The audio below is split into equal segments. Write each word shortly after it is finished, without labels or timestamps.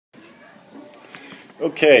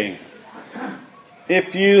Okay,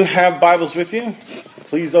 if you have Bibles with you,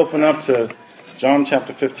 please open up to John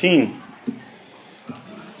chapter 15.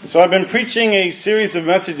 So I've been preaching a series of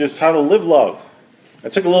messages titled Live Love. I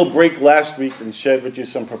took a little break last week and shared with you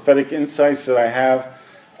some prophetic insights that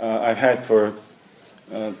I've had for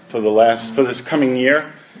this coming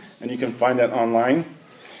year, and you can find that online.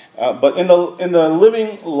 But in the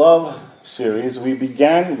Living Love series, we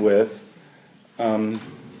began with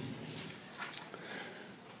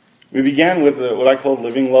what I call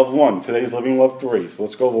Living Love 1. Today's Living Love 3. So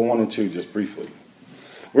let's go over 1 and 2 just briefly.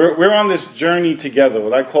 We're on this journey together,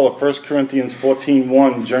 what I call a 1 Corinthians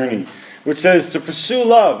 14:1 journey, which says to pursue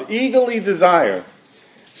love, eagerly desire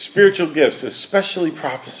spiritual gifts, especially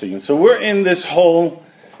prophecy. And so we're in this whole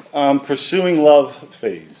pursuing love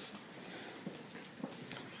phase.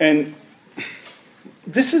 And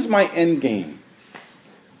this is my end game.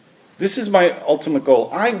 This is my ultimate goal.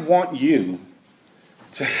 I want you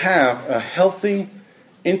to have a healthy,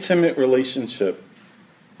 intimate relationship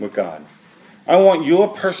with God. I want your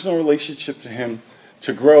personal relationship to Him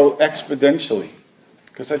to grow exponentially,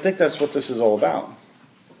 because I think that's what this is all about.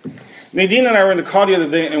 Nadine and I were in the car the other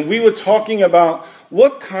day, and we were talking about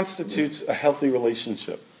what constitutes a healthy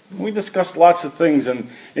relationship. We discussed lots of things, and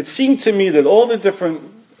it seemed to me that all the different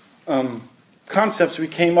concepts we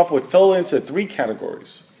came up with fell into 3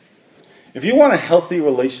 categories. If you want a healthy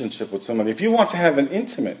relationship with somebody, if you want to have an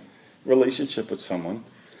intimate relationship with someone,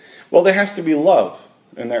 well, there has to be love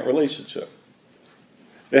in that relationship.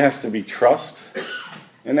 There has to be trust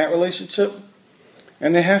in that relationship.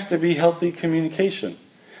 And there has to be healthy communication.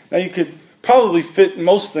 Now, you could probably fit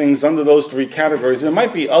most things under those 3 categories. There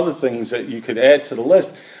might be other things that you could add to the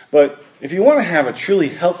list. But if you want to have a truly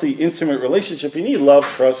healthy, intimate relationship, you need love,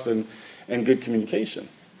 trust, and good communication.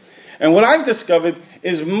 And what I've discovered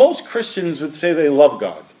is most Christians would say they love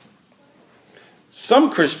God. Some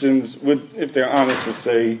Christians would, if they're honest, would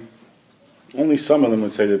say, only some of them would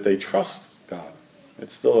say that they trust God.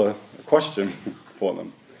 It's still a question for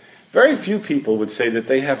them. Very few people would say that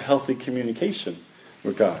they have healthy communication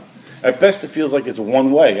with God. At best, it feels like it's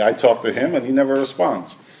one way. I talk to Him and He never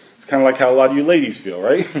responds. It's kind of like how a lot of you ladies feel,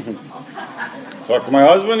 right? Talk to my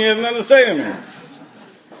husband, he has nothing to say to me.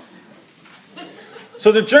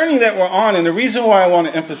 So the journey that we're on, and the reason why I want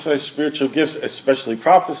to emphasize spiritual gifts, especially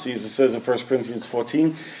prophecy, as it says in 1 Corinthians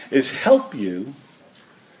 14, is help you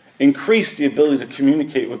increase the ability to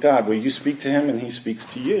communicate with God, where you speak to Him and He speaks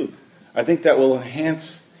to you. I think that will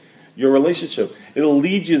enhance your relationship. It'll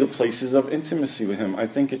lead you to places of intimacy with Him. I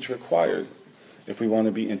think it's required if we want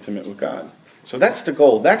to be intimate with God. So that's the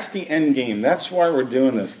goal. That's the end game. That's why we're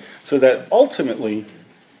doing this. So that ultimately,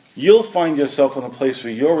 you'll find yourself in a place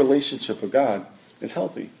where your relationship with God is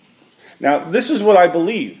healthy. Now, this is what I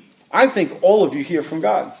believe. I think all of you hear from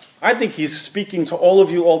God. I think He's speaking to all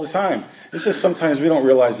of you all the time. It's just sometimes we don't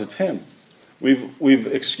realize it's Him. We've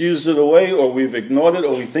excused it away, or we've ignored it,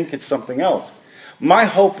 or we think it's something else. My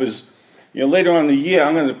hope is, later on in the year,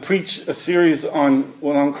 I'm going to preach a series on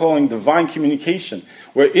what I'm calling divine communication,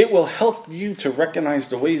 where it will help you to recognize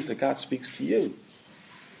the ways that God speaks to you.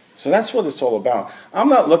 So that's what it's all about. I'm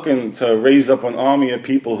not looking to raise up an army of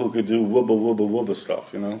people who could do wubba, wubba, wubba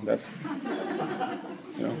stuff, That's,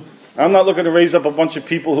 I'm not looking to raise up a bunch of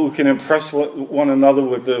people who can impress one another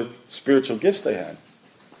with the spiritual gifts they had.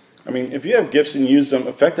 I mean, if you have gifts and use them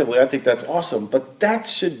effectively, I think that's awesome. But that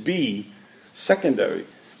should be secondary.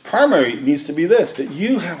 Primary needs to be this, that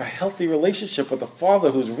you have a healthy relationship with a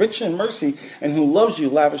Father who's rich in mercy and who loves you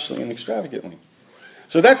lavishly and extravagantly.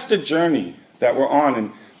 So that's the journey that we're on,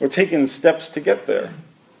 and we're taking steps to get there.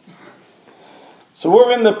 So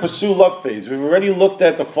we're in the pursue love phase. We've already looked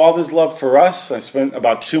at the Father's love for us. I spent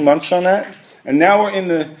about 2 months on that. And now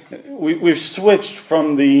we've switched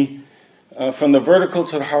from the vertical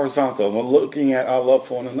to the horizontal. And we're looking at our love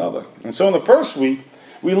for one another. And so in the first week,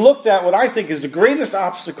 we looked at what I think is the greatest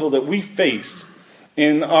obstacle that we face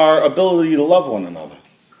in our ability to love one another.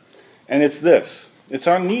 And it's this. It's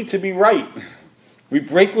our need to be right. We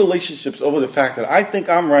break relationships over the fact that I think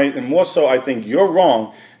I'm right, and more so I think you're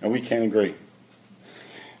wrong, and we can't agree.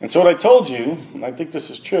 And so what I told you, and I think this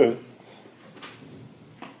is true,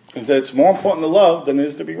 is that it's more important to love than it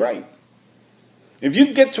is to be right. If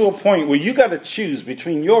you get to a point where you got to choose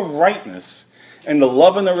between your rightness and the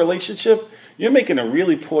love in the relationship, you're making a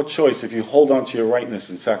really poor choice if you hold on to your rightness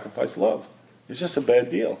and sacrifice love. It's just a bad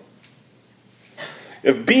deal.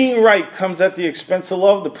 If being right comes at the expense of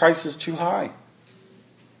love, the price is too high.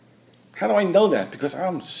 How do I know that? Because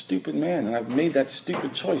I'm a stupid man, and I've made that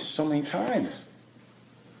stupid choice so many times.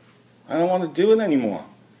 I don't want to do it anymore.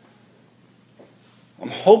 I'm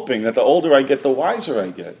hoping that the older I get, the wiser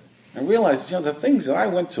I get. and realize, the things that I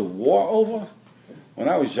went to war over when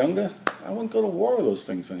I was younger, I wouldn't go to war with those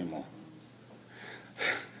things anymore.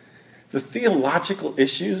 The theological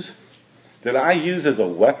issues that I use as a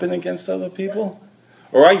weapon against other people,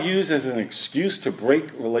 or I use as an excuse to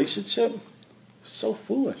break relationship, so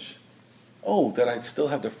foolish. Oh, that I'd still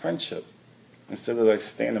have the friendship instead of I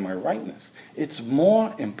stand in my rightness. It's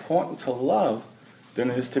more important to love than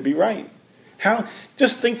it is to be right.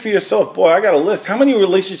 Just think for yourself, boy, I got a list. How many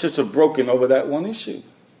relationships are broken over that one issue?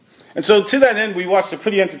 And so to that end, we watched a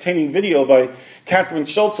pretty entertaining video by Catherine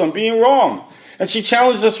Schultz on being wrong. And she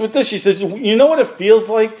challenged us with this. She says, you know what it feels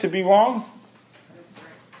like to be wrong?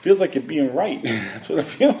 It feels like you're being right. That's what it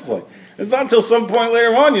feels like. It's not until some point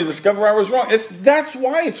later on you discover I was wrong. That's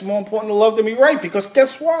why it's more important to love than be right. Because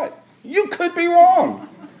guess what? You could be wrong.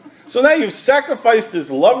 So now you've sacrificed this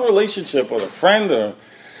love relationship with a friend or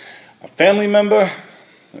a family member,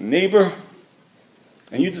 a neighbor,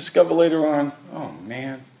 and you discover later on, oh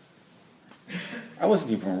man, I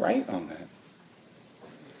wasn't even right on that.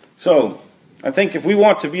 So, I think if we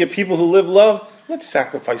want to be a people who live love, let's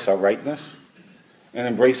sacrifice our rightness and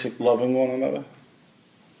embrace loving one another.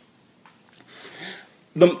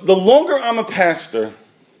 The longer I'm a pastor,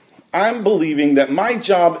 I'm believing that my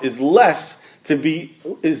job is less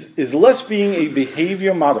being a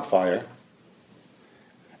behavior modifier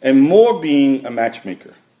and more being a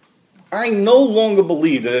matchmaker. I no longer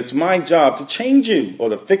believe that it's my job to change you or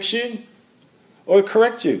to fix you or to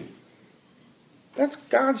correct you. That's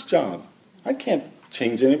God's job. I can't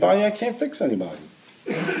change anybody. I can't fix anybody.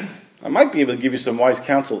 I might be able to give you some wise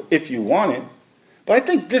counsel if you want it, but I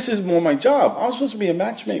think this is more my job. I'm supposed to be a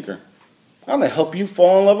matchmaker. I'm going to help you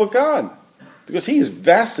fall in love with God because He is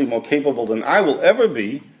vastly more capable than I will ever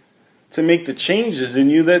be to make the changes in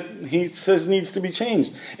you that He says needs to be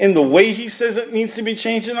changed. In the way He says it needs to be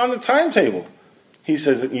changed and on the timetable He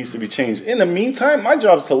says it needs to be changed. In the meantime, my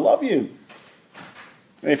job is to love you.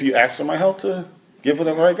 And if you ask for my help, to give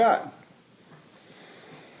whatever I got.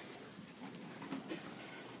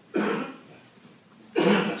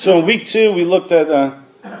 So in week 2, we looked at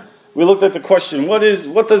the question: what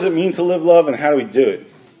does it mean to live love, and how do we do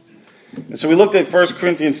it? And so we looked at 1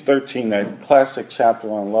 Corinthians 13, that classic chapter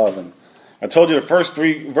on love, and I told you the first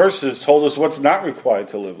 3 verses told us what's not required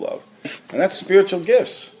to live love, and that's spiritual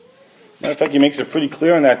gifts. Matter of fact, He makes it pretty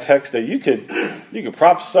clear in that text that you could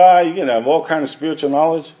prophesy, you can have all kind of spiritual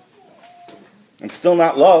knowledge, and still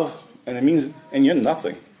not love, and you're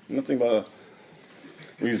nothing but a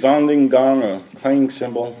resounding gong or clanging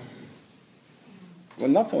cymbal. We're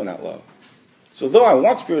nothing without love. So though I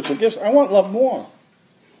want spiritual gifts, I want love more.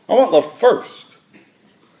 I want love first.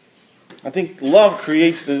 I think love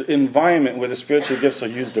creates the environment where the spiritual gifts are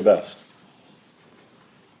used the best.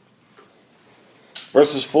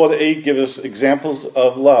 Verses 4 to 8 give us examples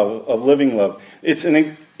of love, of living love.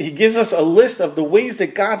 He gives us a list of the ways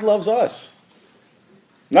that God loves us.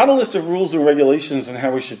 Not a list of rules and regulations on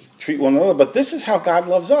how we should treat one another, but this is how God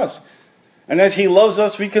loves us. And as He loves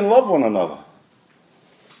us, we can love one another.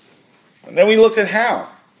 And then we looked at how.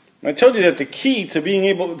 And I told you that the key to being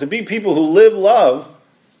able to be people who live love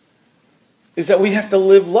is that we have to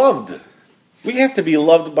live loved. We have to be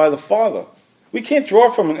loved by the Father. We can't draw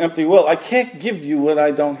from an empty well. I can't give you what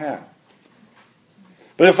I don't have.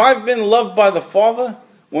 But if I've been loved by the Father,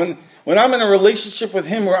 when I'm in a relationship with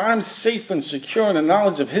Him where I'm safe and secure in the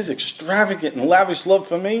knowledge of His extravagant and lavish love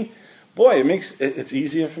for me, boy, it's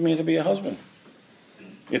easier for me to be a husband.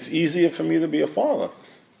 It's easier for me to be a father.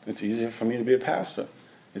 It's easier for me to be a pastor.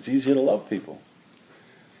 It's easier to love people.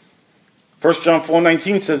 1 John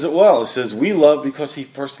 4:19 says it well. It says, we love because He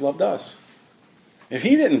first loved us. If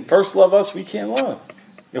He didn't first love us, we can't love.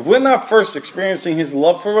 If we're not first experiencing His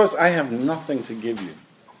love for us, I have nothing to give you.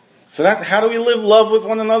 So how do we live love with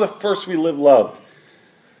one another? First, we live loved.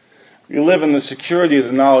 We live in the security of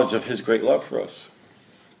the knowledge of His great love for us.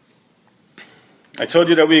 I told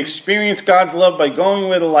you that we experience God's love by going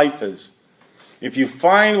where the life is. If you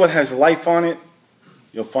find what has life on it,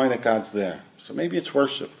 you'll find that God's there. So maybe it's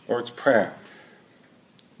worship or it's prayer.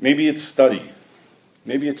 Maybe it's study.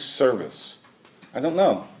 Maybe it's service. I don't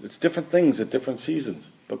know. It's different things at different seasons.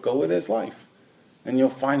 But go where there's life. And you'll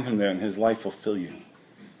find Him there, and His life will fill you.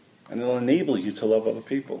 And it'll enable you to love other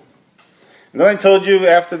people. And then I told you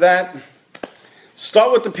after that,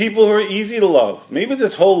 start with the people who are easy to love. Maybe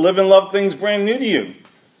this whole live and love thing's brand new to you.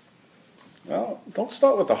 Well, don't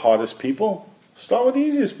start with the hardest people. Start with the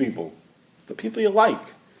easiest people. The people you like.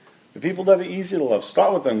 The people that are easy to love.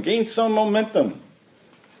 Start with them. Gain some momentum.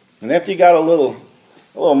 And after you got a little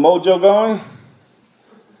mojo going,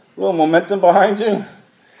 a little momentum behind you,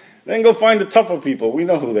 then go find the tougher people. We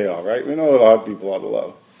know who they are, right? We know who the hard people are to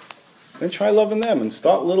love. Then try loving them and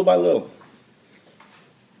start little by little.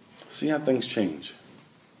 See how things change.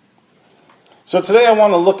 So today I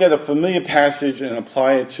want to look at a familiar passage and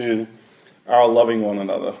apply it to our loving one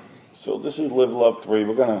another. So this is Live, Love 3.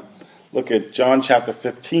 We're going to look at John chapter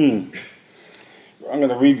 15. I'm going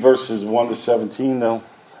to read verses 1 to 17 though.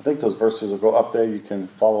 I think those verses will go up there. You can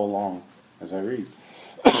follow along as I read.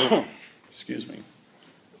 Excuse me.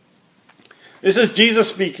 This is Jesus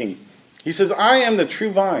speaking. He says, I am the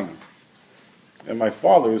true vine, and my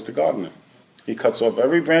Father is the gardener. He cuts off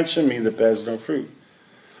every branch in me that bears no fruit.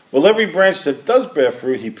 Well, every branch that does bear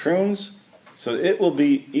fruit, he prunes, so that it will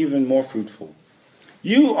be even more fruitful.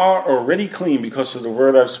 You are already clean because of the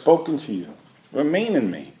word I've spoken to you. Remain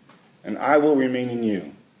in me, and I will remain in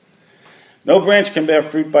you. No branch can bear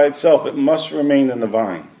fruit by itself. It must remain in the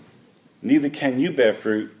vine. Neither can you bear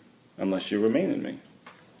fruit unless you remain in me.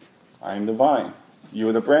 I am the vine. You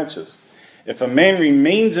are the branches. If a man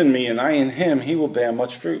remains in me and I in him, he will bear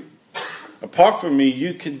much fruit. Apart from me,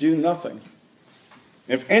 you can do nothing.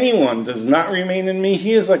 If anyone does not remain in me,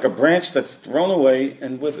 he is like a branch that's thrown away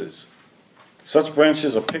and withers. Such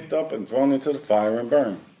branches are picked up and thrown into the fire and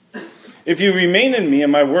burned. If you remain in me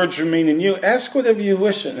and my words remain in you, ask whatever you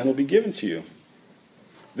wish and it will be given to you.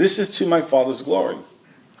 This is to my Father's glory,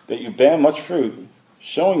 that you bear much fruit,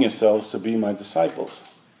 showing yourselves to be my disciples.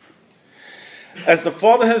 As the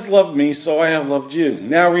Father has loved me, so I have loved you.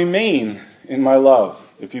 Now remain in my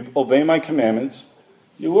love. If you obey my commandments,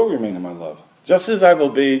 you will remain in my love. Just as I've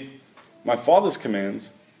obeyed my Father's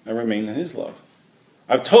commands, I remain in his love.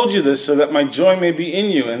 I've told you this so that my joy may be in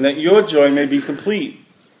you and that your joy may be complete.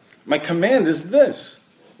 My command is this: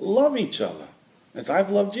 love each other as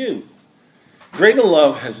I've loved you. Greater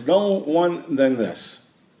love has no one than this,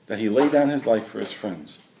 that he laid down his life for his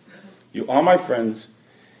friends. You are my friends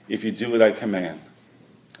if you do what I command.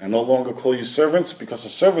 I no longer call you servants because a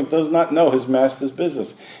servant does not know his master's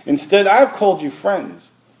business. Instead, I've called you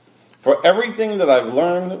friends. For everything that I've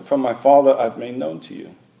learned from my Father I've made known to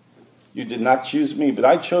you. You did not choose me, but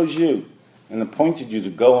I chose you and appointed you to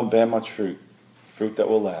go and bear much fruit, fruit that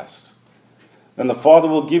will last. Then the Father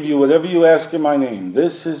will give you whatever you ask in my name.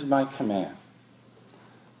 This is my command.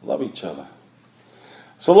 Love each other.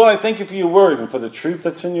 So Lord, I thank you for your word and for the truth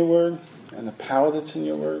that's in your word and the power that's in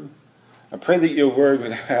your word. I pray that your word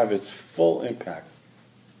would have its full impact,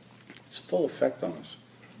 its full effect on us,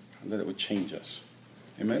 and that it would change us.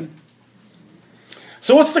 Amen?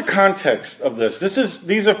 So what's the context of this?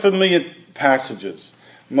 These are familiar passages.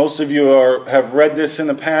 Most of you have read this in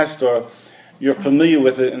the past, or you're familiar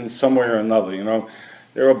with it in some way or another. You know,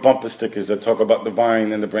 there are bumper stickers that talk about the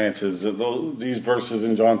vine and the branches. These verses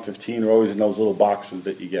in John 15 are always in those little boxes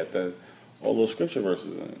that you get, all those scripture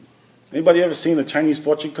verses in it. Anybody ever seen the Chinese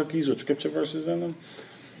fortune cookies with scripture verses in them?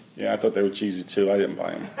 Yeah, I thought they were cheesy too. I didn't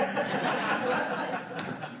buy them.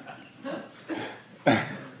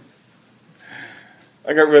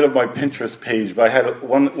 I got rid of my Pinterest page, but I had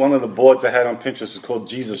one of the boards I had on Pinterest was called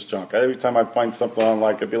Jesus Junk. Every time I'd find something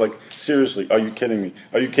online, I'd be like, seriously, are you kidding me?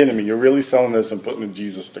 Are you kidding me? You're really selling this and putting a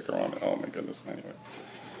Jesus sticker on it? Oh my goodness. Anyway,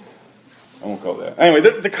 I won't go there. Anyway,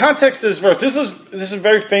 the context of this verse, this is a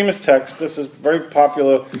very famous text. This is very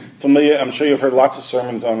popular, familiar. I'm sure you've heard lots of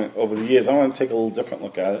sermons on it over the years. I want to take a little different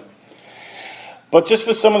look at it. But just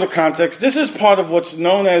for some of the context, this is part of what's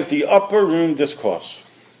known as the Upper Room Discourse.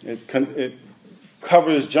 It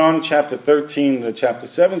covers John chapter 13 to chapter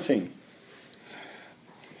 17.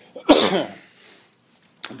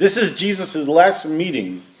 This is Jesus' last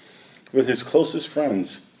meeting with his closest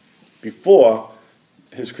friends before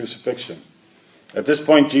his crucifixion. At this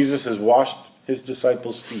point, Jesus has washed his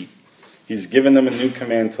disciples' feet. He's given them a new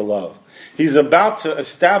command to love. He's about to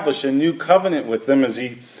establish a new covenant with them as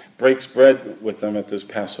he breaks bread with them at this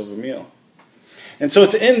Passover meal. And so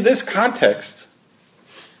it's in this context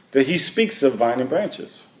that he speaks of vine and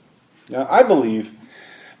branches. Now, I believe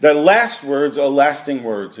that last words are lasting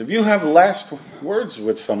words. If you have last words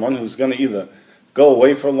with someone who's going to either go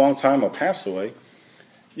away for a long time or pass away,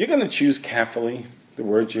 you're going to choose carefully the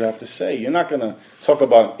words you have to say. You're not going to talk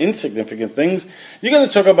about insignificant things. You're going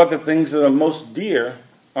to talk about the things that are most dear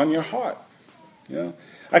on your heart. You know,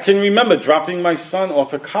 I can remember dropping my son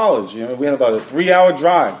off at college. You know, we had about a 3-hour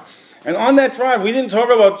drive. And on that drive, we didn't talk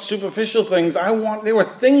about superficial things. There were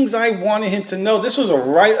things I wanted him to know. This was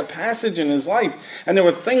a passage in his life. And there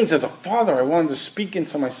were things as a father I wanted to speak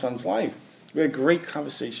into my son's life. We had a great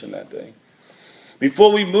conversation that day.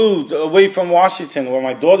 Before we moved away from Washington, where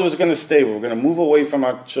my daughter was going to stay, we were going to move away from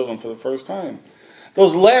our children for the first time.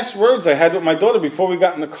 Those last words I had with my daughter before we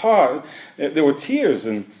got in the car, there were tears,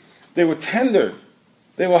 and they were tender.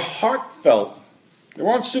 They were heartfelt. They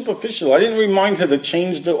weren't superficial. I didn't remind her to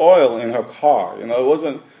change the oil in her car. It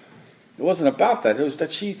wasn't about that. It was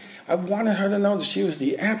that I wanted her to know that she was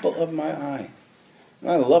the apple of my eye. And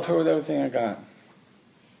I love her with everything I got.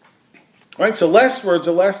 Right? So last words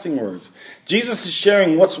are lasting words. Jesus is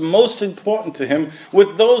sharing what's most important to him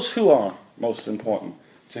with those who are most important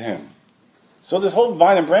to him. So this whole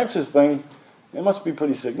vine and branches thing, it must be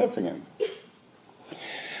pretty significant.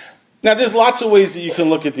 Now there's lots of ways that you can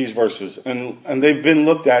look at these verses, and they've been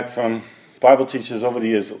looked at from Bible teachers over the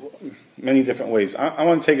years, many different ways. I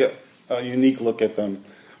want to take a unique look at them,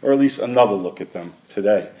 or at least another look at them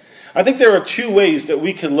today. I think there are two ways that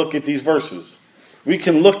we can look at these verses. We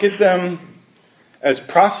can look at them as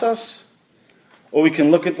process, or we can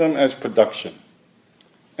look at them as production.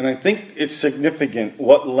 And I think it's significant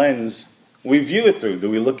what lens we view it through. Do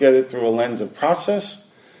we look at it through a lens of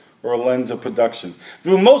process or a lens of production?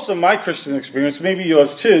 Through most of my Christian experience, maybe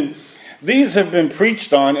yours too, these have been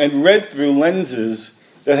preached on and read through lenses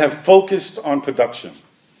that have focused on production.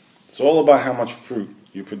 It's all about how much fruit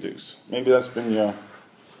you produce. Maybe that's been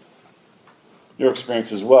your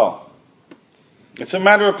experience as well. It's a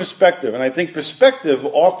matter of perspective, and I think perspective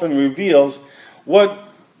often reveals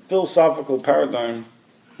what philosophical paradigm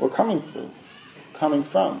we're coming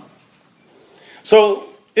from. So,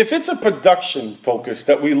 if it's a production focus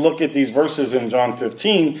that we look at these verses in John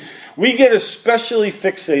 15, we get especially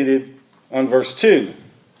fixated on verse 2.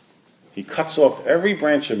 He cuts off every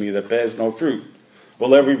branch of me that bears no fruit.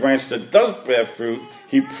 Well, every branch that does bear fruit,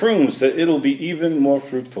 he prunes that it'll be even more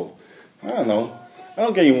fruitful. I don't know. I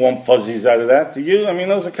don't get any warm fuzzies out of that, do you? I mean,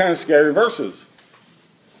 those are kind of scary verses.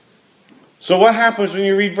 So what happens when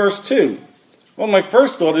you read verse 2? Well, my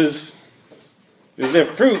first thought is there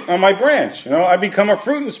fruit on my branch? I become a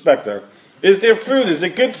fruit inspector. Is there fruit? Is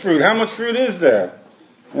it good fruit? How much fruit is there?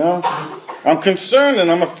 I'm concerned and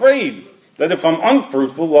I'm afraid that if I'm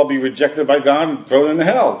unfruitful, I'll be rejected by God and thrown into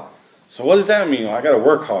hell. So what does that mean? I got to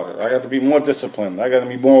work harder. I got to be more disciplined. I got to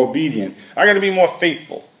be more obedient. I got to be more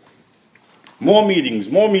faithful. More meetings,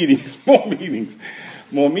 more meetings, more meetings,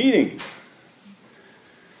 more meetings.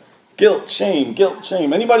 Guilt, shame, guilt,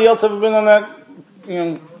 shame. Anybody else ever been on that?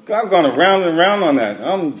 I've gone around and around on that.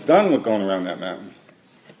 I'm done with going around that mountain.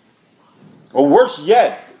 Or worse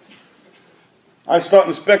yet, I start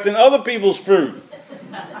inspecting other people's fruit.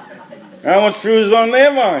 How much fruit is on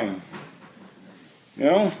their vine?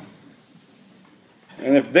 And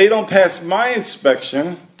if they don't pass my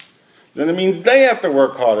inspection, then it means they have to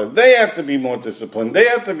work harder. They have to be more disciplined. They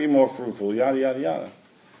have to be more fruitful, yada, yada, yada.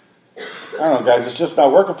 I don't know, guys. It's just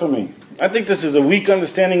not working for me. I think this is a weak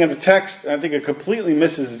understanding of the text. I think it completely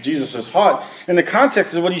misses Jesus' heart in the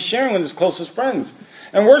context of what he's sharing with his closest friends.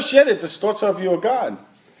 And worse yet, it distorts our view of God.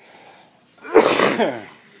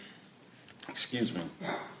 Excuse me.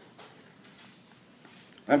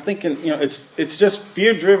 I'm thinking, it's just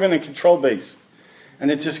fear-driven and control-based. And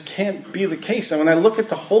it just can't be the case. And when I look at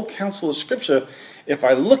the whole counsel of Scripture, if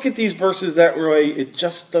I look at these verses that way, it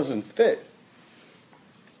just doesn't fit.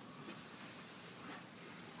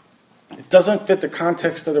 It doesn't fit the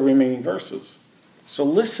context of the remaining verses. So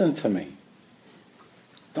listen to me.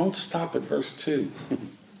 Don't stop at verse 2.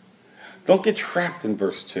 Don't get trapped in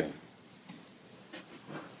verse 2.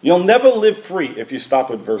 You'll never live free if you stop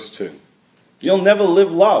at verse 2. You'll never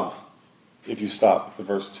live love if you stop at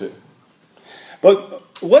verse 2.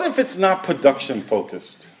 But what if it's not production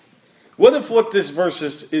focused? What if what this verse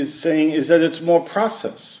is saying is that it's more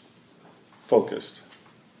process focused?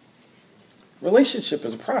 Relationship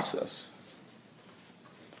is a process.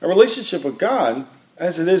 A relationship with God,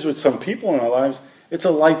 as it is with some people in our lives, it's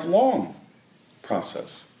a lifelong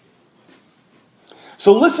process.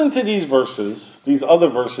 So listen to these verses, these other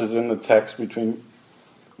verses in the text between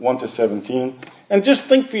 1 to 17, and just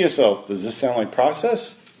think for yourself, does this sound like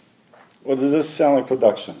process? Or does this sound like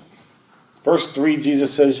production? Verse 3,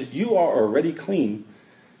 Jesus says, you are already clean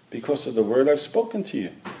because of the word I've spoken to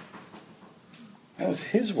you. That was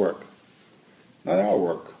his work, not our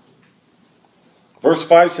work. Verse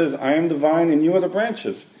 5 says, I am the vine and you are the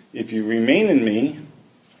branches. If you remain in me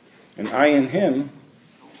and I in him,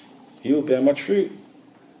 he will bear much fruit.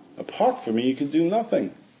 Apart from me, you can do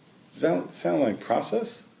nothing. Does that sound like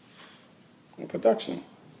process or production?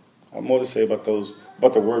 I have more to say about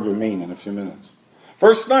the word remain in a few minutes.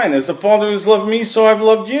 Verse 9, as the Father has loved me, so I've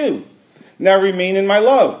loved you. Now remain in my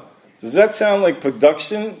love. Does that sound like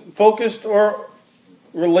production focused or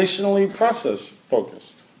relationally process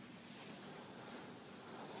focused?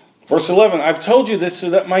 Verse 11, I've told you this so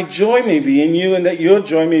that my joy may be in you and that your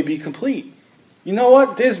joy may be complete. You know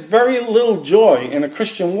what? There's very little joy in a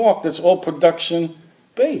Christian walk that's all production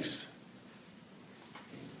based.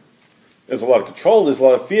 There's a lot of control, there's a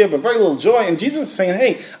lot of fear, but very little joy. And Jesus is saying,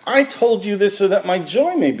 hey, I told you this so that my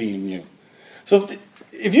joy may be in you. So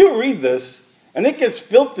if you read this, and it gets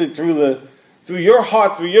filtered through your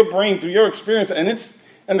heart, through your brain, through your experience, and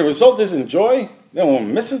the result isn't joy, then we're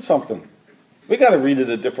missing something. We got to read it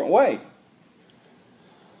a different way.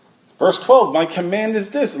 Verse 12, my command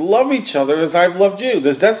is this, love each other as I've loved you.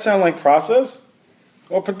 Does that sound like process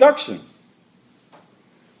or production?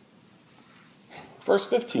 Verse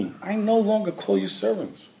 15, I no longer call you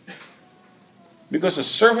servants, because a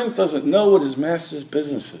servant doesn't know what his master's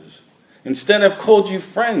business is. Instead, I've called you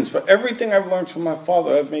friends, for everything I've learned from my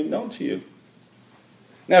Father I've made known to you.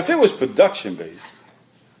 Now, if it was production-based,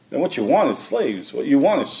 then what you want is slaves. What you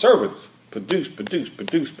want is servants. Produce, produce,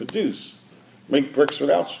 produce, produce. Make bricks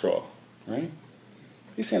without straw, right?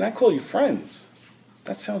 He's saying, I call you friends.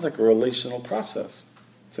 That sounds like a relational process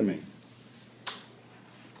to me.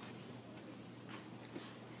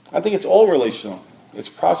 I think it's all relational. It's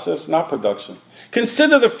process, not production.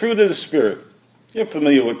 Consider the fruit of the Spirit. You're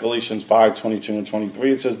familiar with Galatians 5:22 and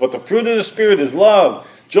 23. It says, but the fruit of the Spirit is love,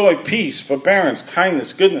 joy, peace, forbearance,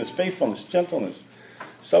 kindness, goodness, faithfulness, gentleness,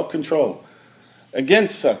 self-control.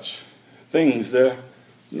 Against such things there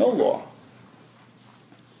no law.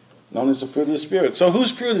 Known as the fruit of the Spirit. So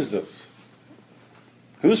whose fruit is this?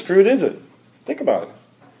 Whose fruit is it? Think about it.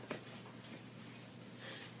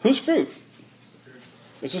 Whose fruit?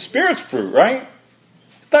 It's the Spirit's fruit, right?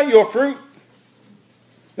 It's not your fruit.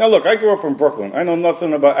 Now look, I grew up in Brooklyn. I know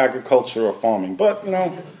nothing about agriculture or farming. But,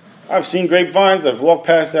 I've seen grapevines. I've walked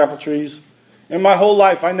past apple trees. In my whole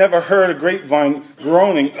life, I never heard a grapevine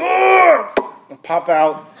groaning, pop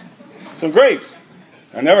out some grapes.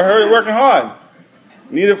 I never heard it working hard.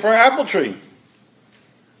 Neither for an apple tree.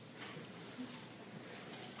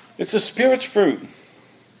 It's the Spirit's fruit.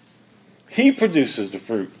 He produces the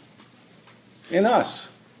fruit in us.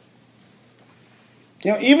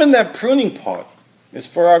 Even that pruning part is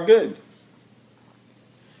for our good.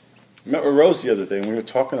 I met with Rose the other day and we were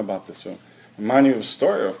talking about this. So, reminding me of a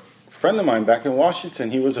story. A friend of mine back in Washington,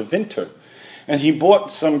 he was a vintner. And he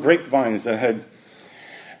bought some grapevines that had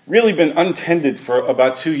really been untended for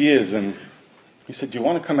about 2 years. And he said, do you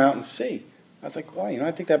want to come out and see? I was like, well,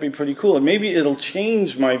 I think that'd be pretty cool. And maybe it'll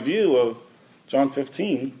change my view of John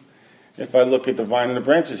 15 if I look at the vine and the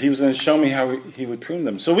branches. He was going to show me how he would prune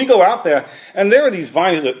them. So we go out there, and there are these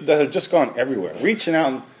vines that have just gone everywhere, reaching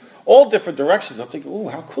out in all different directions. I'm thinking, ooh,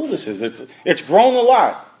 how cool this is. It's grown a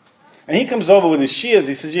lot. And he comes over with his shears.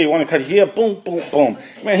 He says, yeah, you want to cut here? Boom, boom, boom.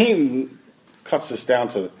 Man, he cuts this down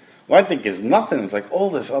to what I think is nothing. It's like all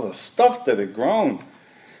this other stuff that had grown.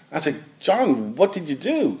 I said, John, what did you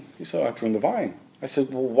do? He said, I pruned the vine. I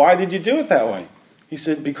said, well, why did you do it that way? He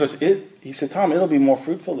said, he said, Tom, it'll be more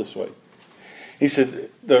fruitful this way. He said,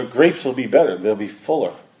 the grapes will be better. They'll be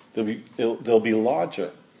fuller. They'll be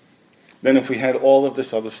larger than if we had all of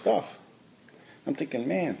this other stuff. I'm thinking,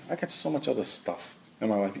 man, I got so much other stuff in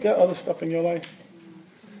my life. You got other stuff in your life?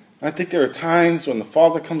 I think there are times when the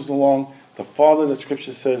Father comes along, the Father that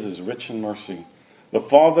Scripture says is rich in mercy. The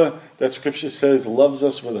Father that Scripture says loves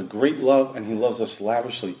us with a great love, and He loves us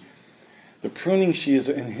lavishly. The pruning shears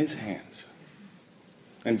are in His hands.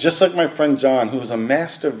 And just like my friend John, who was a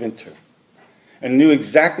master vintner, and knew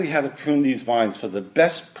exactly how to prune these vines for the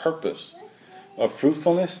best purpose of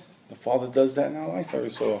fruitfulness, the Father does that in our life every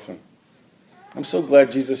so often. I'm so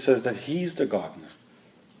glad Jesus says that He's the gardener.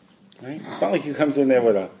 Right? It's not like He comes in there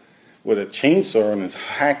with a chainsaw and is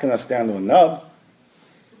hacking us down to a nub.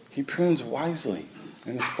 He prunes wisely,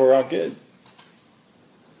 and it's for our good.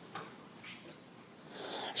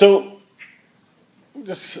 So,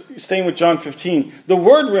 just staying with John 15, the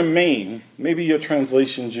word remain, maybe your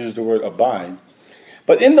translations use the word abide,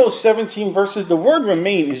 but in those 17 verses, the word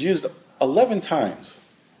remain is used 11 times.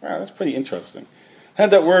 Wow, that's pretty interesting. I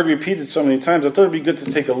had that word repeated so many times, I thought it would be good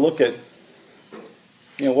to take a look at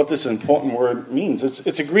what this important word means.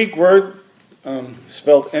 It's a Greek word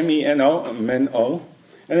spelled M-E-N-O, men-o,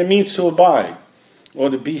 and it means to abide, or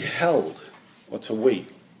to be held, or to wait.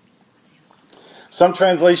 Some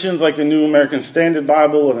translations, like the New American Standard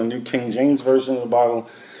Bible or the New King James Version of the Bible,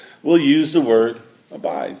 will use the word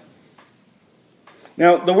abide.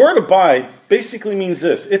 Now, the word abide basically means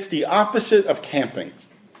this. It's the opposite of camping.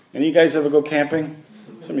 Any of you guys ever go camping?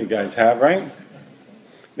 Some of you guys have, right?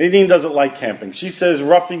 Nadine doesn't like camping. She says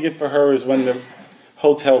roughing it for her is when the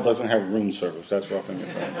hotel doesn't have room service. That's roughing it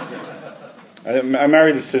for her. I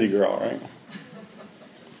married a city girl, right?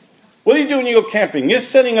 What do you do when you go camping? You're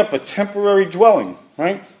setting up a temporary dwelling,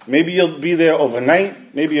 right? Maybe you'll be there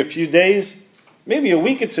overnight, maybe a few days, maybe a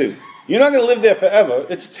week or two. You're not going to live there forever.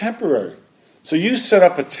 It's temporary. So you set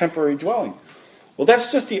up a temporary dwelling. Well,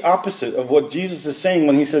 that's just the opposite of what Jesus is saying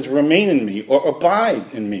when he says, remain in me or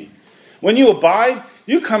abide in me. When you abide,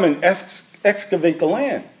 you come and excavate the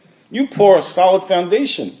land. You pour a solid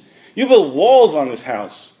foundation. You build walls on this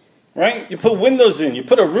house, right? You put windows in. You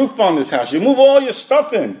put a roof on this house. You move all your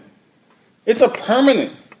stuff in. It's a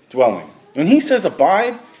permanent dwelling. When he says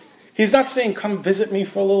abide, he's not saying come visit me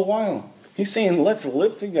for a little while. He's saying let's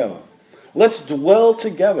live together. Let's dwell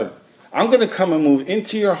together. I'm going to come and move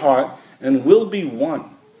into your heart and we'll be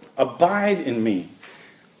one. Abide in me.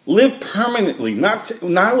 Live permanently, not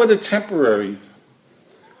with a temporary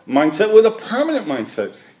mindset, with a permanent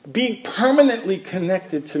mindset. Be permanently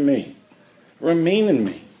connected to me. Remain in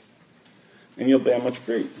me. And you'll bear much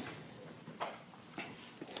fruit.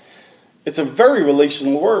 It's a very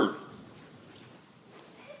relational word.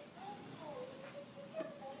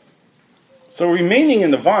 So remaining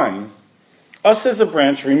in the vine, us as a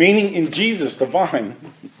branch, remaining in Jesus, the vine.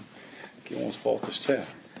 He almost fall off his chair.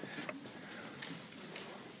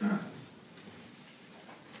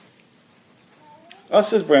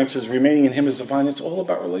 Us as branches, remaining in him as the vine, it's all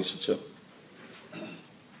about relationship.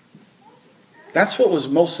 That's what was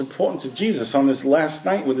most important to Jesus on this last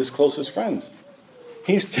night with his closest friends.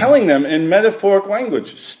 He's telling them in metaphoric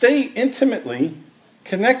language, stay intimately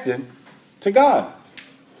connected to God.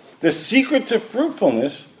 The secret to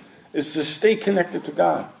fruitfulness is to stay connected to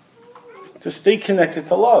God, to stay connected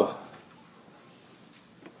to love.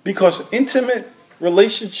 Because intimate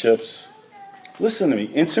relationships, listen to me,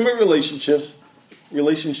 intimate relationships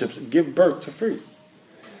give birth to fruit.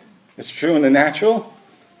 It's true in the natural,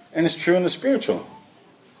 and it's true in the spiritual.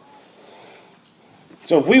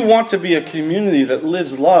 So if we want to be a community that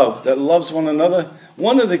lives love, that loves one another,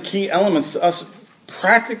 one of the key elements to us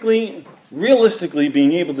practically, realistically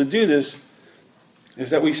being able to do this is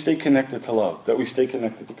that we stay connected to love, that we stay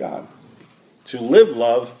connected to God. To live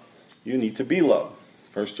love, you need to be loved.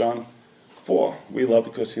 1 John 4, we love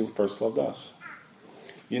because he first loved us.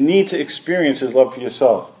 You need to experience his love for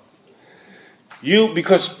yourself.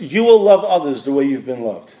 Because you will love others the way you've been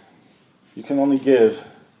loved. You can only give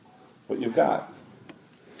what you've got.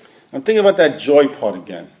 I'm thinking about that joy part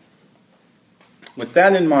again. With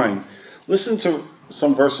that in mind, listen to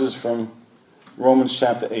some verses from Romans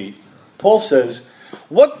chapter 8. Paul says,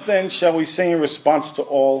 what then shall we say in response to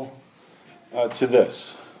all to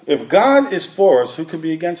this? If God is for us, who could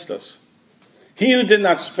be against us? He who did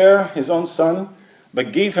not spare his own son,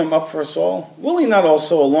 but gave him up for us all, will he not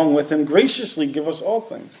also along with him graciously give us all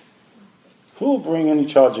things? Who will bring any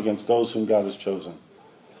charge against those whom God has chosen?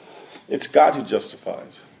 It's God who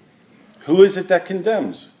justifies. Who is it that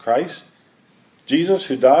condemns? Christ? Jesus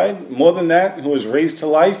who died? More than that, who was raised to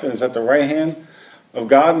life and is at the right hand of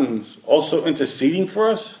God and is also interceding for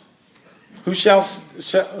us? Who shall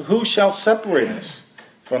separate us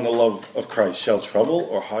from the love of Christ? Shall trouble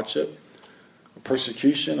or hardship or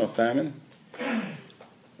persecution or famine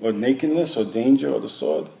or nakedness or danger or the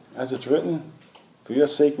sword? As it's written, for your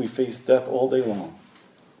sake we face death all day long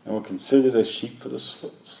and we're considered as sheep for the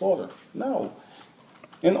slaughter. No.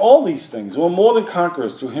 In all these things, we're more than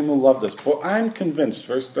conquerors through him who loved us. For I am convinced,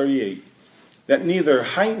 verse 38, that neither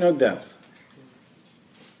height nor depth,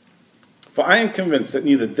 for I am convinced that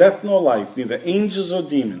neither death nor life, neither angels or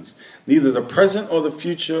demons, neither the present or the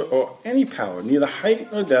future or any power, neither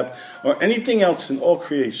height nor depth or anything else in all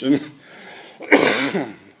creation,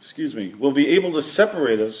 will be able to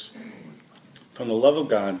separate us from the love of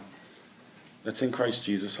God that's in Christ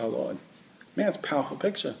Jesus our Lord. Man, it's a powerful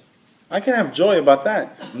picture. I can have joy about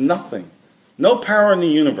that. Nothing. No power in the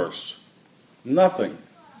universe. Nothing.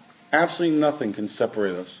 Absolutely nothing can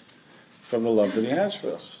separate us from the love that he has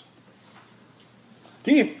for us.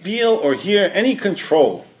 Do you feel or hear any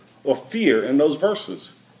control or fear in those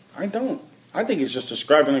verses? I don't. I think it's just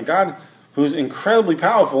describing a God who's incredibly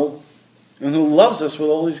powerful and who loves us with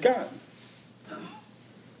all he's got.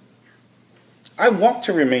 I want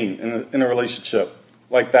to remain in a relationship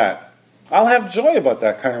like that. I'll have joy about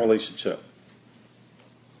that kind of relationship.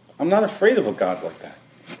 I'm not afraid of a God like that.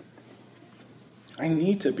 I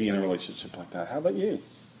need to be in a relationship like that. How about you?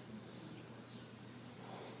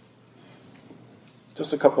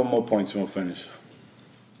 Just a couple more points and we'll finish.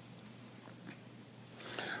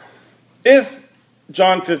 If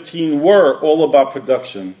John 15 were all about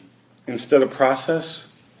production instead of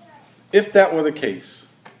process, if that were the case,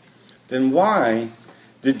 then why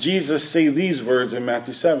did Jesus say these words in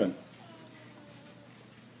Matthew 7?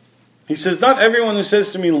 He says, not everyone who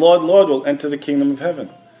says to me, Lord, Lord, will enter the kingdom of heaven,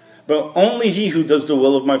 but only he who does the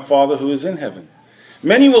will of my Father who is in heaven.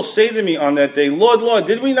 Many will say to me on that day, Lord, Lord,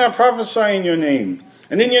 did we not prophesy in your name?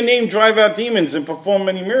 And in your name drive out demons and perform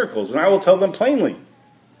many miracles? And I will tell them plainly,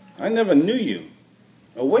 I never knew you.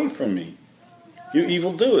 away from me, you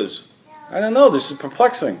evildoers. I don't know, this is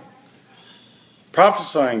perplexing.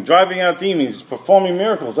 Prophesying, driving out demons, performing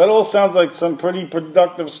miracles. That all sounds like some pretty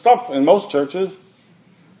productive stuff in most churches.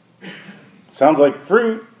 Sounds like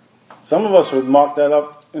fruit. Some of us would mark that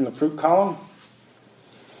up in the fruit column.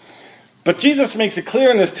 But Jesus makes it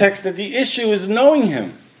clear in this text that the issue is knowing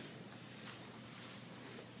him.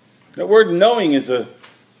 That word knowing is a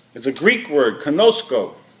Greek word,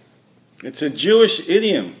 konosko. It's a Jewish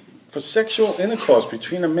idiom for sexual intercourse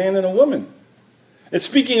between a man and a woman. It's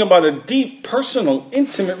speaking about a deep, personal,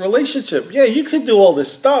 intimate relationship. Yeah, you could do all this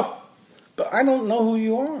stuff, but I don't know who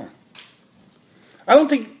you are. I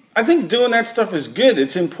think doing that stuff is good.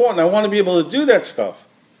 It's important. I want to be able to do that stuff.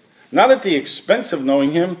 Not at the expense of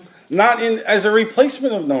knowing him, not as a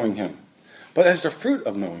replacement of knowing him, but as the fruit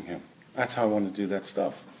of knowing him. That's how I want to do that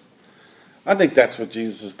stuff. I think that's what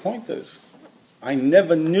Jesus' point is. I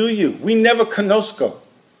never knew you. We never konosko.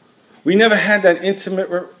 We never had that intimate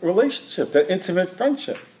relationship, that intimate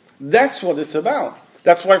friendship. That's what it's about.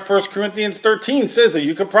 That's why 1 Corinthians 13 says that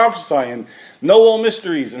you can prophesy and know all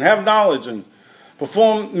mysteries and have knowledge and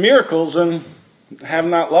perform miracles and have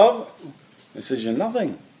not love. It says you're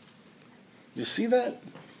nothing. You see that?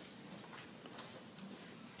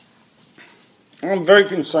 I'm very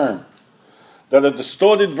concerned that a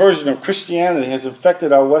distorted version of Christianity has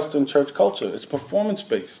affected our Western church culture. It's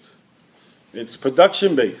performance-based. It's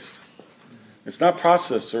production-based. It's not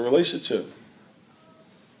process or relationship.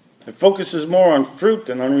 It focuses more on fruit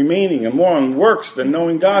than on remaining, and more on works than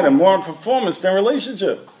knowing God, and more on performance than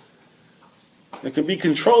relationship. It can be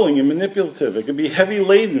controlling and manipulative. It can be heavy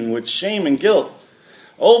laden with shame and guilt,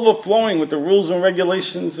 overflowing with the rules and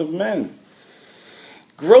regulations of men,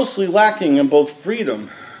 grossly lacking in both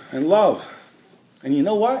freedom and love. And you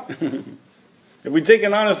know what? If we take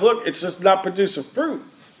an honest look, it's just not producing fruit.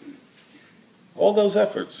 All those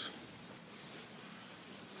efforts.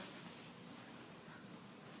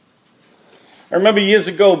 I remember years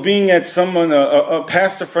ago being at a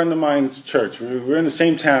pastor friend of mine's church. We were in the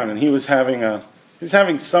same town, and he was having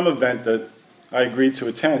some event that I agreed to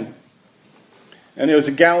attend. And there was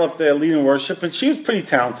a gal up there leading worship, and she was pretty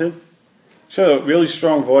talented. She had a really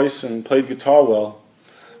strong voice and played guitar well.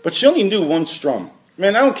 But she only knew one strum.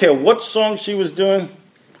 Man, I don't care what song she was doing.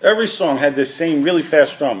 Every song had this same really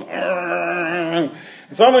fast strum.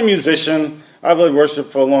 So I'm a musician. I've led worship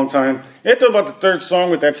for a long time. After about the third song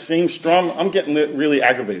with that same strum, I'm getting really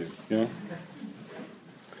aggravated. You know?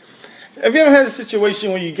 Have you ever had a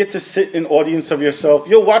situation where you get to sit in audience of yourself?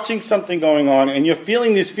 You're watching something going on, and you're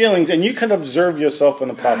feeling these feelings, and you can observe yourself in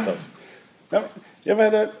the process. You ever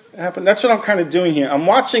had that happen? That's what I'm kind of doing here. I'm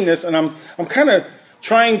watching this, and I'm kind of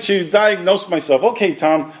trying to diagnose myself. Okay,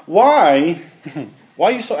 Tom, why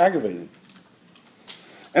are you so aggravated?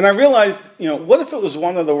 And I realized, what if it was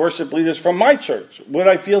one of the worship leaders from my church? Would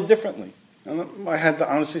I feel differently? And I had to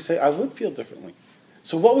honestly say I would feel differently.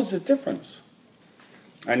 So what was the difference?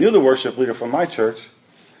 I knew the worship leader from my church.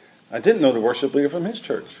 I didn't know the worship leader from his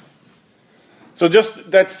church. So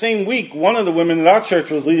just that same week, one of the women in our church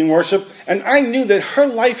was leading worship, and I knew that her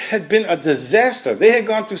life had been a disaster. They had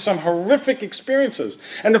gone through some horrific experiences.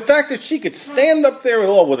 And the fact that she could stand up there at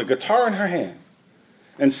all with a guitar in her hand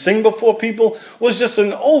and sing before people was just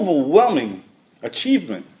an overwhelming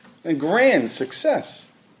achievement and grand success.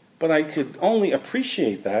 But I could only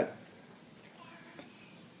appreciate that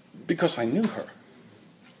because I knew her.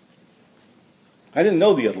 I didn't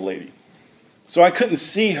know the other lady. So I couldn't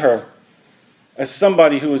see her as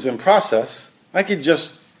somebody who was in process. I could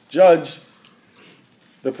just judge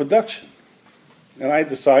the production. And I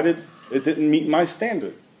decided it didn't meet my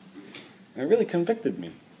standard. And it really convicted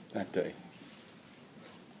me that day.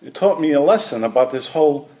 It taught me a lesson about this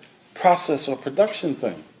whole process or production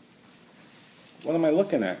thing. What am I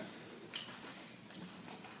looking at?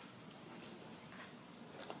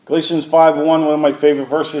 Galatians 5:1, one of my favorite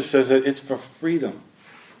verses, says that it's for freedom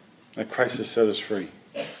that Christ has set us free.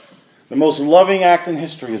 The most loving act in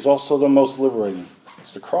history is also the most liberating.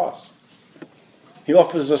 It's the cross. He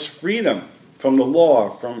offers us freedom from the law,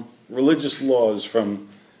 from religious laws, from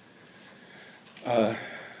the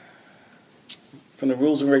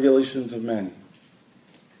rules and regulations of men.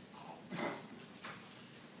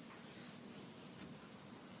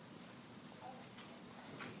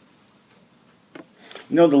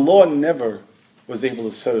 The law never was able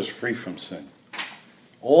to set us free from sin.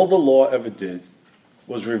 All the law ever did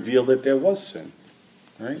was reveal that there was sin.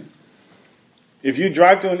 Right? If you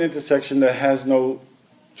drive to an intersection that has no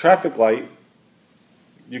traffic light,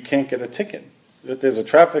 you can't get a ticket. If there's a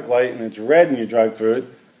traffic light and it's red and you drive through it,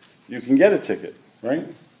 you can get a ticket. Right?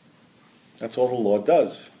 That's all the law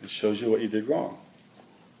does. It shows you what you did wrong.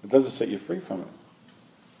 It doesn't set you free from it.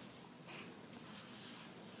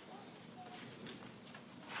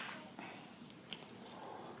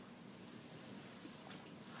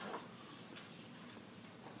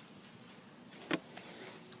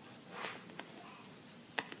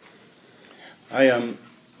 I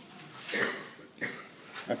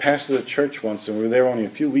pastored a church once, and we were there only a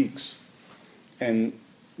few weeks. And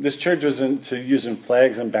this church was into using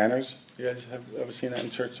flags and banners. You guys have ever seen that in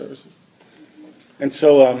church services? And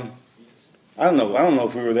so, I don't know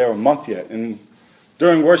if we were there a month yet. And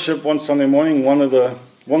during worship one Sunday morning, one of the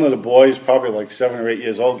boys, probably like 7 or 8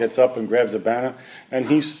 years old, gets up and grabs a banner, and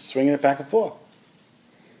he's swinging it back and forth.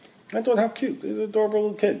 I thought, how cute! He's an adorable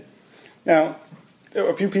little kid. Now, there were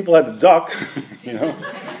a few people had to duck, you know,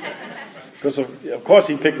 because of course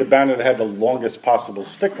he picked the banner that had the longest possible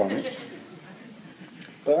stick on it.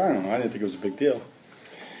 But I don't know, I didn't think it was a big deal.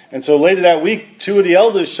 And so later that week, 2 of the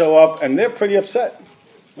elders show up, and they're pretty upset.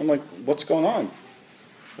 I'm like, what's going on?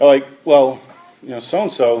 They're like, well, you know,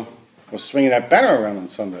 so-and-so was swinging that banner around on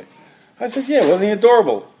Sunday. I said, yeah, wasn't he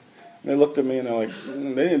adorable? And they looked at me, and they're like,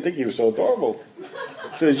 they didn't think he was so adorable.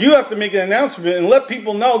 I said, you have to make an announcement and let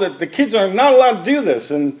people know that the kids are not allowed to do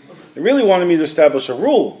this. And they really wanted me to establish a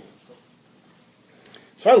rule.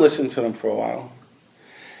 So I listened to them for a while.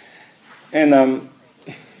 And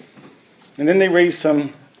then they raised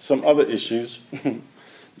some other issues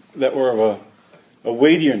that were of a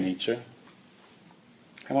weightier nature.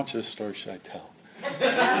 How much of this story should I tell?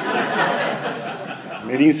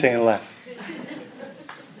 Maybe you saying less.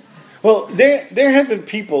 Well, there have been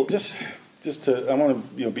people, I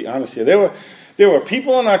want to be honest here. There were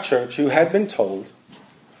people in our church who had been told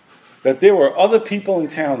that there were other people in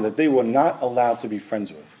town that they were not allowed to be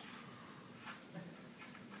friends with.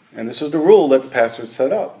 And this was the rule that the pastor had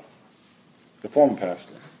set up, the former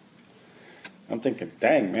pastor. I'm thinking,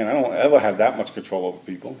 dang, man, I don't ever have that much control over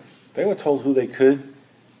people. They were told who they could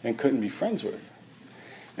and couldn't be friends with.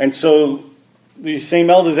 And so these same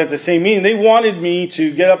elders at the same meeting, they wanted me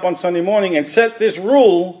to get up on Sunday morning and set this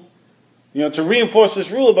rule, you know, to reinforce this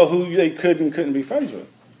rule about who they could and couldn't be friends with.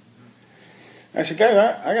 I said, guys,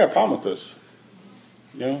 I got a problem with this.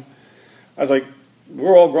 You know, I was like,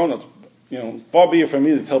 we're all grown-ups. You know, far be it from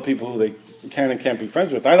me to tell people who they can and can't be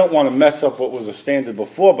friends with. I don't want to mess up what was a standard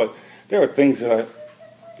before, but there are things that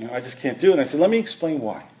I just can't do. And I said, let me explain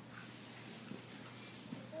why.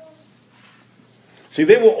 See,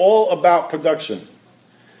 they were all about production,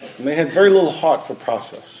 and they had very little heart for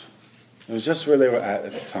process. It was just where they were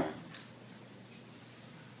at the time.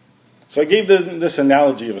 So I gave them this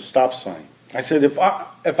analogy of a stop sign. I said, if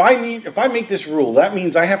I make this rule, that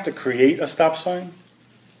means I have to create a stop sign.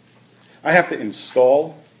 I have to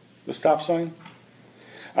install the stop sign.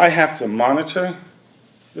 I have to monitor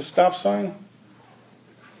the stop sign.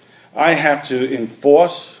 I have to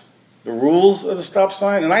enforce the rules of the stop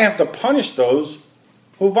sign, and I have to punish those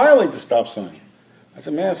who violate the stop sign. I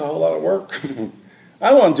said, man, that's a whole lot of work. I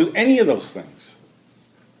don't want to do any of those things.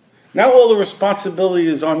 Now all the responsibility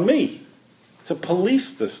is on me to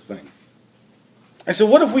police this thing. I said,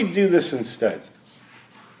 what if we do this instead?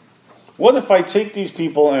 What if I take these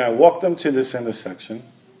people and I walk them to this intersection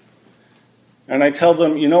and I tell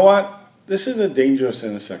them, you know what? This is a dangerous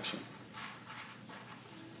intersection.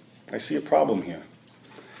 I see a problem here.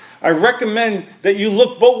 I recommend that you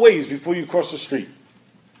look both ways before you cross the street.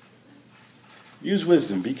 Use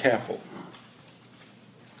wisdom. Be careful.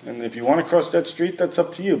 And if you want to cross that street, that's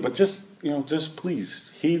up to you. But just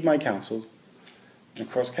please heed my counsel and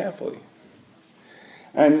cross carefully.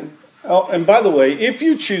 And by the way, if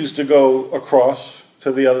you choose to go across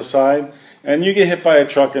to the other side and you get hit by a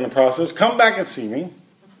truck in the process, come back and see me.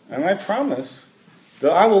 And I promise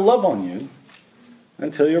that I will love on you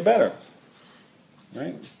until you're better.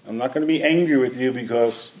 Right? I'm not going to be angry with you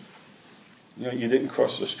because you didn't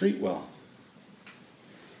cross the street well.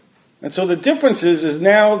 And so the difference is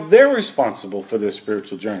now they're responsible for their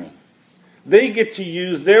spiritual journey. They get to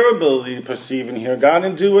use their ability to perceive and hear God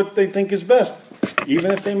and do what they think is best. Even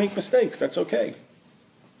if they make mistakes, that's okay.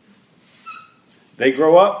 They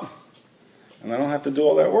grow up, and I don't have to do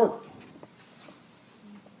all that work.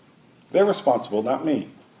 They're responsible, not me.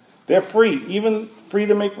 They're free, even free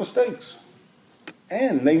to make mistakes.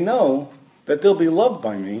 And they know that they'll be loved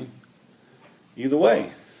by me either way.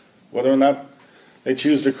 Whether or not they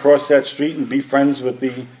choose to cross that street and be friends with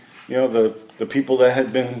the people that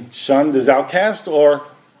had been shunned as outcasts, or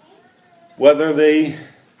whether they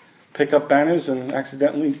pick up banners and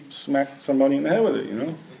accidentally smack somebody in the head with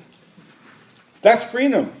it, That's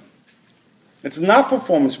freedom. It's not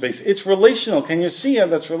performance-based. It's relational. Can you see how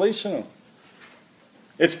that's relational?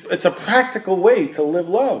 It's a practical way to live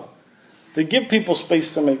love. to give people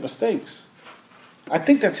space to make mistakes. I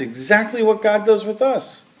think that's exactly what God does with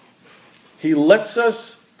us. He lets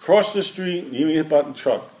us cross the street, you hit by the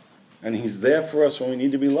truck, and He's there for us when we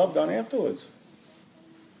need to be loved on afterwards.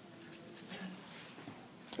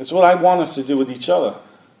 It's what I want us to do with each other.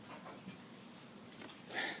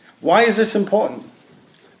 Why is this important?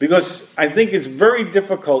 Because I think it's very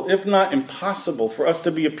difficult, if not impossible, for us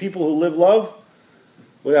to be a people who live love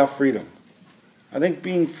without freedom. I think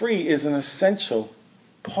being free is an essential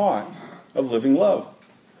part of living love.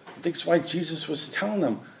 I think it's why Jesus was telling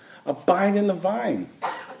them, abide in the vine.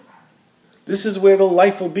 This is where the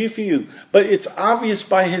life will be for you. But it's obvious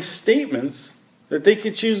by His statements that they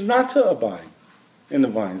could choose not to abide in the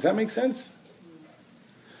vine. Does that make sense?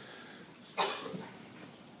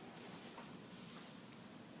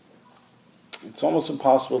 It's almost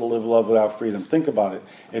impossible to live love without freedom. Think about it.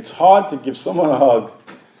 It's hard to give someone a hug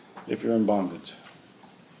if you're in bondage.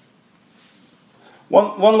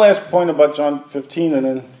 One last point about John 15, and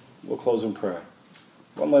then we'll close in prayer.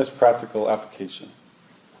 One last practical application.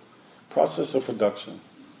 Process of production.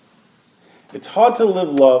 It's hard to live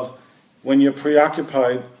love when you're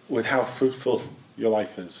preoccupied with how fruitful your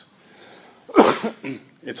life is.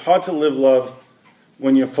 It's hard to live love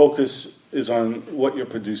when your focus is on what you're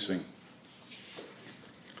producing.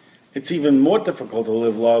 It's even more difficult to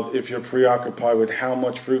live love if you're preoccupied with how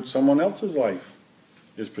much fruit someone else's life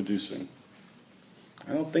is producing.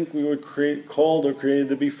 I don't think we were called or created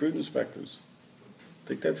to be fruit inspectors. I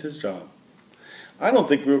think that's His job. I don't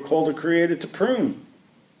think we were called or created to prune.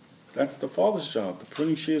 That's the Father's job. The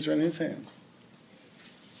pruning shears are in His hands.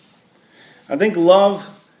 I think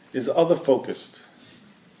love is other-focused.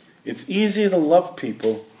 It's easier to love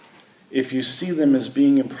people if you see them as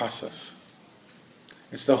being in process.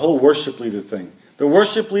 It's the whole worship leader thing. The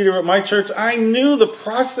worship leader at my church, I knew the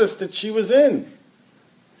process that she was in.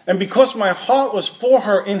 And because my heart was for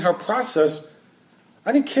her in her process,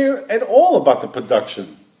 I didn't care at all about the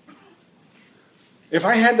production. If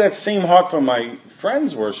I had that same heart for my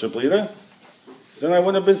friend's worship leader, then I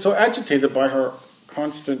wouldn't have been so agitated by her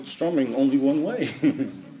constant strumming only one way.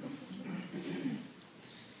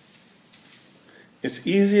 It's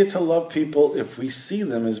easier to love people if we see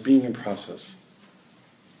them as being in process.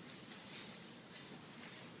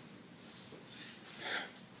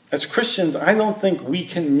 As Christians, I don't think we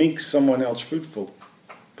can make someone else fruitful,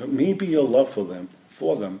 but maybe your love for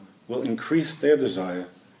them will increase their desire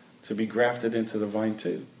to be grafted into the vine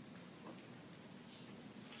too.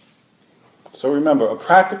 So remember, a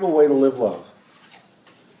practical way to live love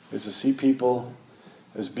is to see people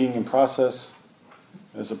as being in process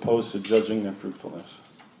as opposed to judging their fruitfulness.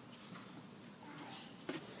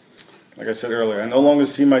 Like I said earlier, I no longer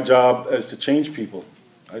see my job as to change people.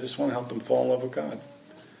 I just want to help them fall in love with God.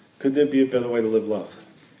 Could there be a better way to live love?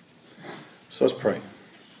 So let's pray.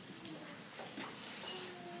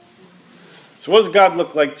 So what does God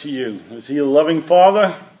look like to you? Is He a loving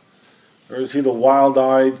Father? Or is He the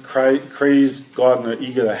wild-eyed, crazed gardener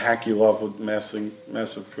eager to hack you off with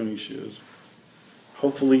massive pruning shears?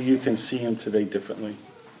 Hopefully you can see Him today differently.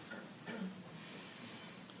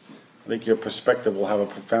 I think your perspective will have a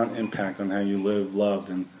profound impact on how you live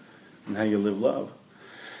loved and how you live love.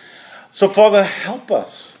 So Father, help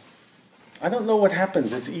us. I don't know what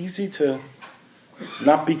happens. It's easy to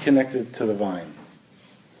not be connected to the vine,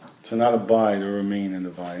 to not abide or remain in the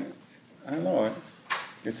vine. I don't know.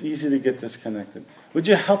 It's easy to get disconnected. Would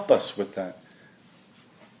you help us with that?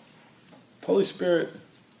 Holy Spirit,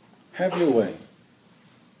 have your way.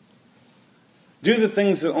 Do the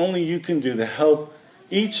things that only you can do to help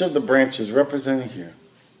each of the branches represented here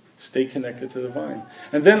stay connected to the vine.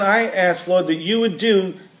 And then I ask, Lord, that you would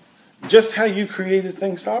do just how you created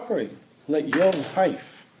things to operate. Let your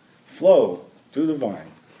life flow through the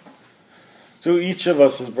vine, through each of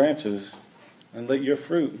us as branches, and let your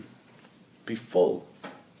fruit be full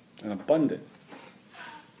and abundant.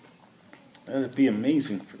 Let it be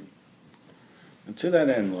amazing fruit. And to that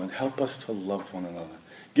end, Lord, help us to love one another.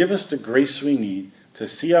 Give us the grace we need to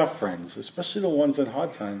see our friends, especially the ones in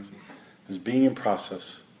hard times, as being in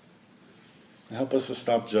process. And help us to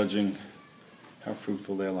stop judging how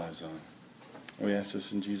fruitful their lives are. We ask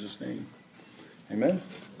this in Jesus' name. Amen?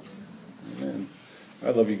 Amen. I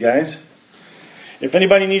love you guys. If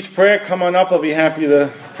anybody needs prayer, come on up. I'll be happy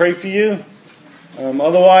to pray for you.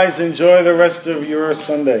 Otherwise, enjoy the rest of your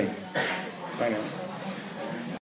Sunday. Bye now.